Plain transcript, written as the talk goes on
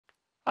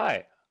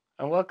Hi,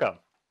 and welcome.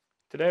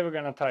 Today we're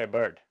gonna tie a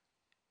bird.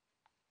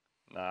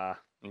 Nah,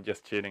 I'm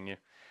just cheating you.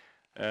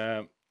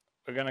 We're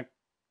gonna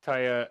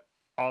tie a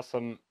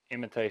awesome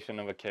imitation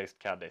of a cased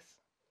caddis.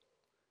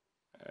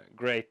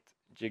 Great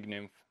jig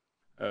nymph,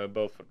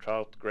 both for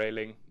trout,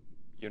 grayling,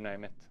 you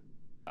name it.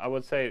 I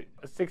would say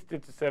 60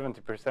 to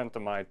 70%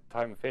 of my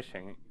time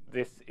fishing,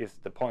 this is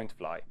the point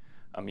fly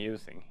I'm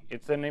using.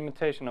 It's an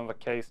imitation of a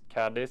cased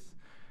caddis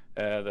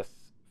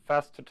that's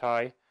fast to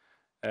tie,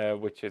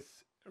 which is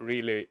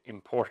really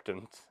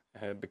important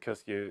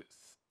because you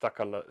stick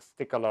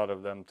a lot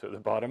of them to the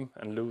bottom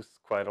and lose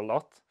quite a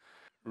lot.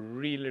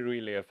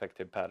 Really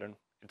effective pattern.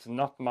 It's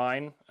not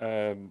mine.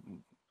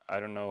 I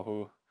don't know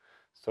who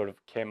sort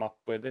of came up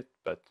with it,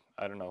 but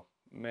I don't know.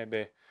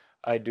 Maybe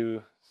I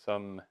do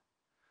some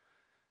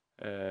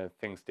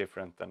things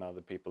different than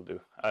other people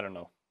do. I don't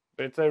know.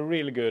 But it's a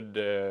really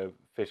good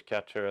fish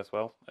catcher as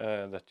well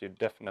that you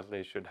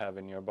definitely should have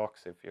in your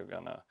box if you're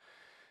gonna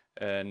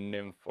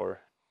nymph or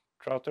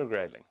trout or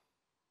grayling.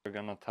 We're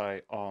gonna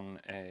tie on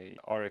a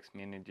Ahrex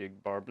mini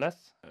jig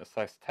barbless,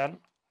 size 10,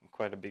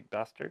 quite a big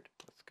bastard.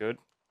 That's good.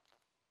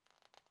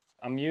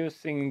 I'm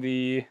using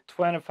the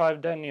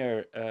 25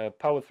 denier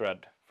power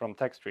thread from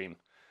Textreme.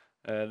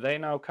 They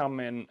now come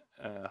in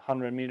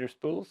 100 meter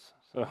spools,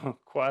 so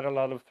quite a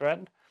lot of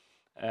thread.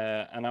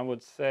 And I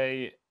would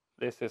say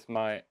this is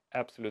my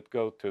absolute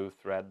go-to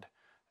thread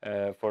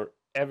for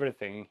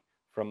everything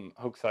from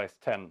hook size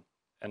 10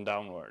 and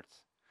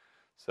downwards.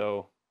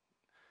 So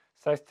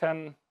size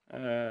 10,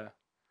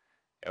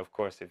 of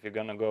course, if you're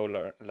gonna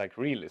go like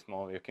really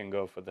small, you can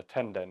go for the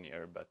 10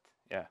 denier, but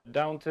yeah,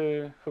 down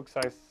to hook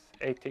size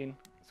 18,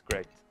 it's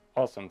great.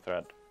 Awesome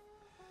thread.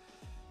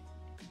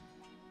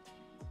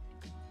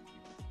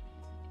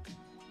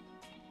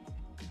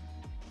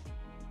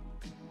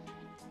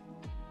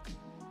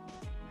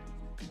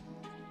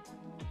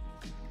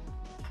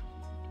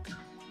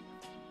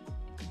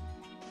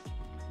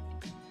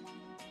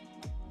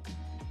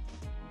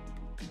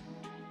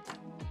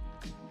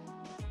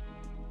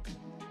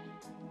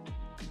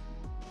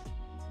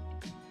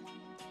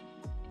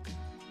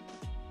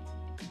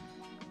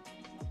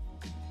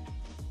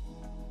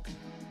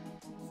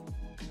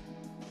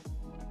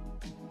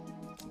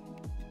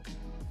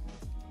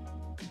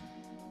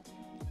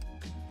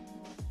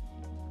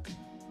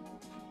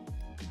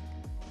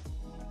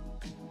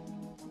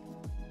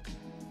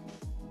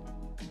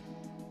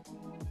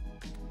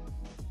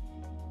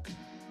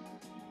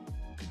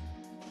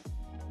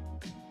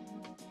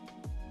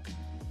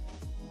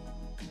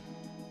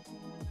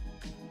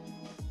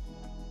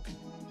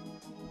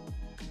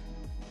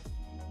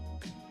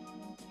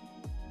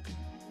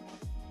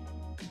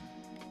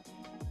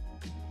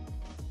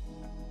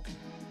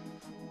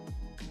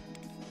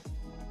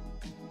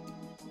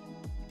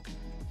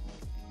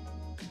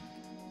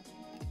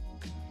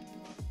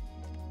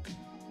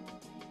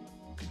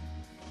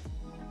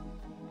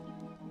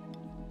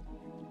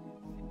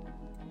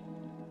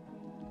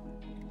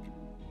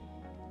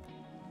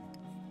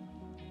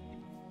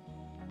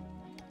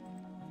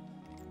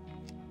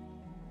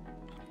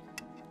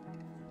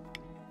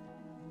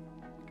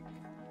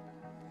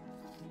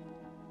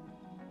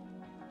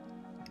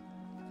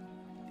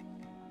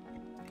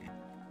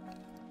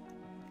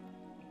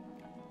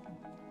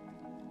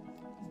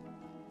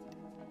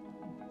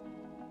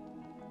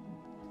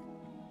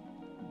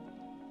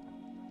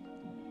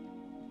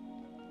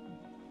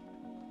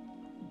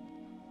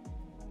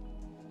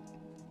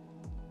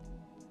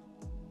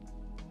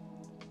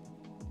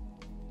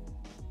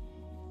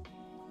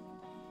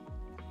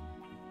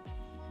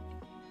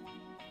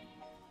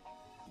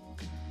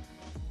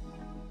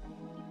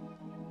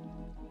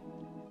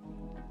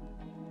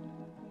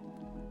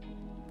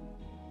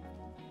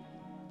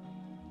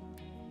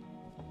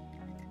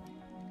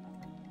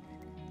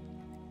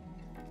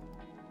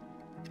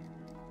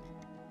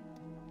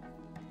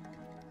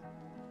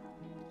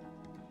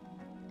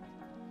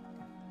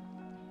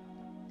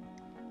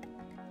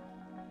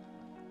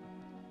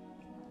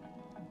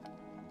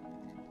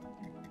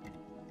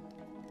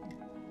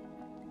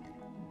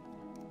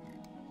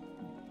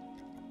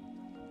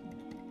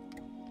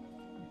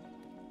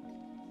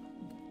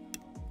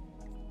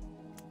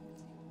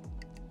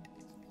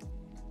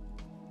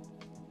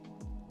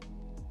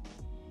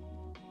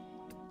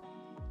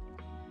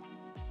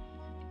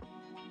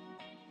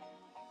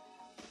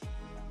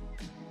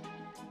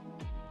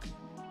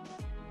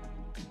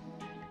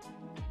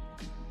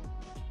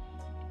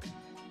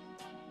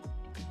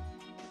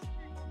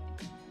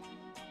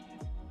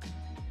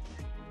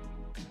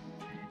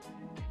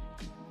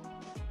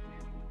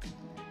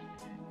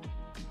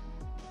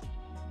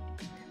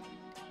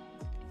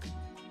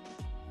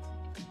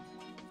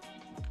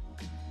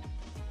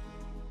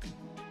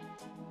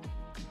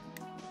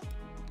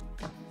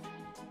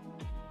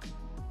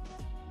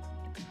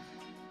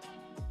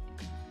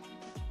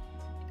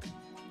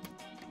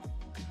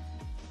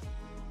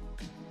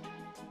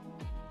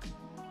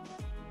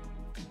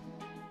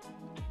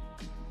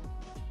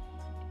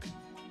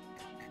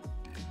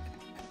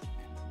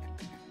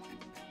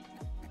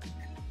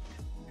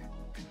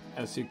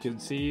 as you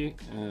could see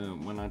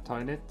when I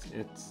tied it,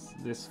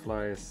 this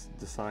fly is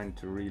designed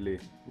to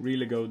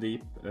really go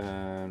deep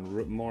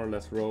and more or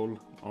less roll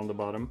on the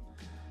bottom.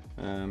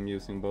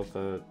 Using both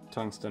a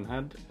tungsten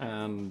head,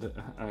 and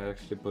I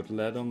actually put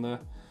lead on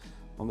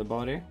the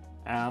body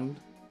and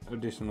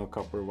additional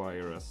copper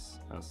wire as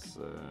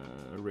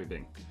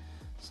ribbing.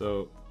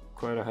 So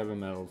quite a heavy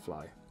metal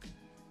fly.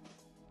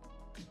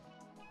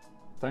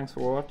 Thanks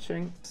for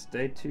watching.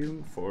 Stay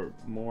tuned for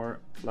more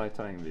fly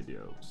tying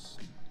videos.